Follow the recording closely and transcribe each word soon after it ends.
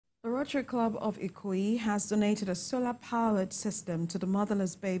The Rotary Club of Ikoyi has donated a solar-powered system to the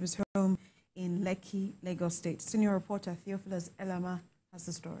motherless babies' home in Lekki, Lagos State. Senior reporter Theophilus Elama has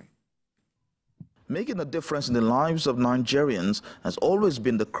the story. Making a difference in the lives of Nigerians has always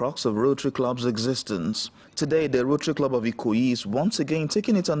been the crux of Rotary Club's existence. Today, the Rotary Club of Ikoyi is once again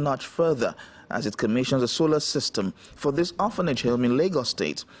taking it a notch further as it commissions a solar system for this orphanage home in Lagos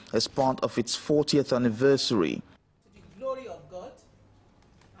State as part of its 40th anniversary. To the glory of God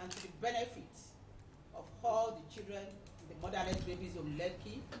and to the benefit of all the children in the motherless babies of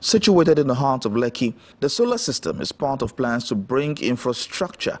Lekki. Situated in the heart of Lekki, the solar system is part of plans to bring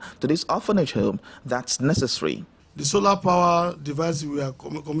infrastructure to this orphanage home that's necessary. The solar power device we are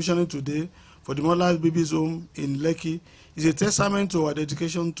commissioning today for the motherless babies home in Lekki is a testament to our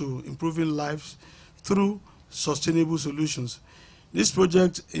dedication to improving lives through sustainable solutions. This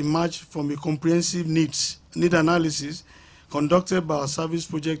project emerged from a comprehensive need analysis conducted by our service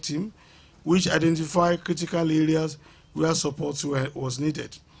project team, which identified critical areas where support was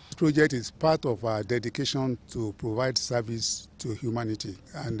needed. This project is part of our dedication to provide service to humanity,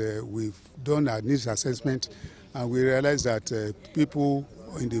 and we've done our needs assessment, and we realized that people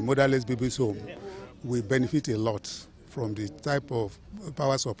in the motherless babies home will benefit a lot from the type of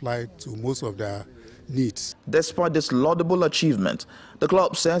power supply to most of their needs. Despite this laudable achievement, the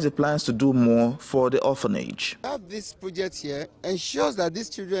club says it plans to do more for the orphanage. This project here ensures that these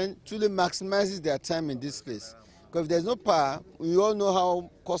children truly maximizes their time in this place. Because if there's no power, we all know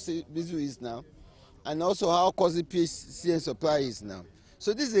how costly this is now, and also how costly PCN supply is now.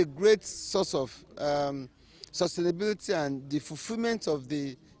 So this is a great source of sustainability and the fulfillment of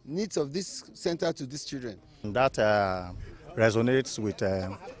the needs of this center to these children. That resonates with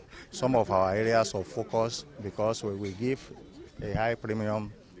some of our areas of focus, because we give a high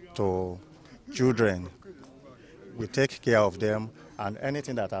premium to children. We take care of them, and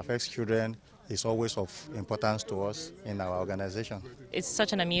anything that affects children is always of importance to us in our organization. It's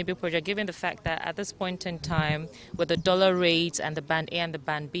such an amiable project, given the fact that at this point in time, with the dollar rates and the band A and the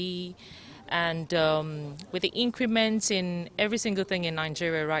band B, and with the increments in every single thing in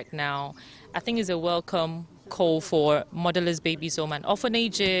Nigeria right now, I think it's a welcome call for motherless babies home and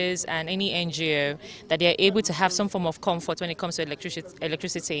orphanages and any NGO that they are able to have some form of comfort when it comes to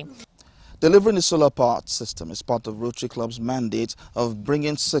electricity. Delivering the solar-powered system is part of Rotary Club's mandate of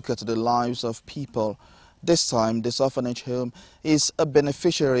bringing succor to the lives of people. This time, this orphanage home is a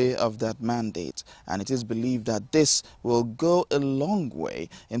beneficiary of that mandate, and it is believed that this will go a long way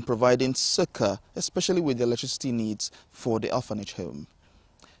in providing succor, especially with the electricity needs for the orphanage home.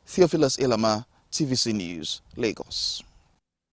 Theophilus Elama, TVC News, Lagos.